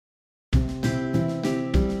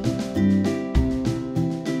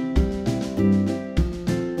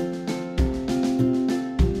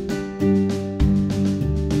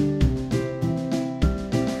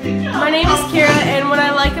is Kira, and what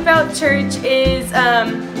I like about church is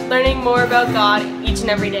learning more about God each and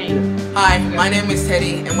every day. Hi, my name is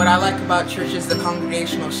Teddy, and what I like about church is the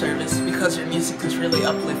congregational service because your music is really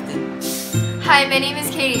uplifting. Hi, my name is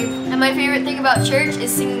Katie, and my favorite thing about church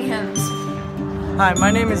is singing hymns. Hi,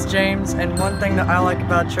 my name is James, and one thing that I like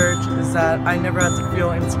about church is that I never have to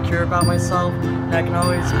feel insecure about myself, and I can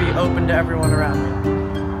always be open to everyone around me.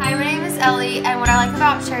 Hi, my name is Ellie, and what I like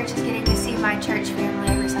about church is getting to see my church family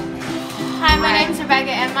every Sunday. Hi, my name is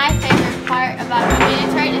Rebecca, and my favorite part about being in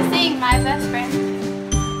church is seeing my best friend.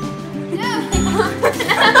 No.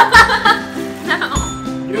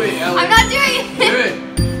 Do it, Ellie. I'm not doing it. Do it.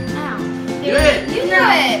 No. Do it. You do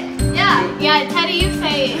it. Yeah, Teddy, you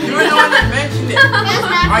say it. You were the one that mentioned it.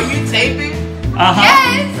 Are you taping?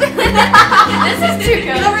 Yes. This is too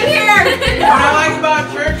good. Over here. What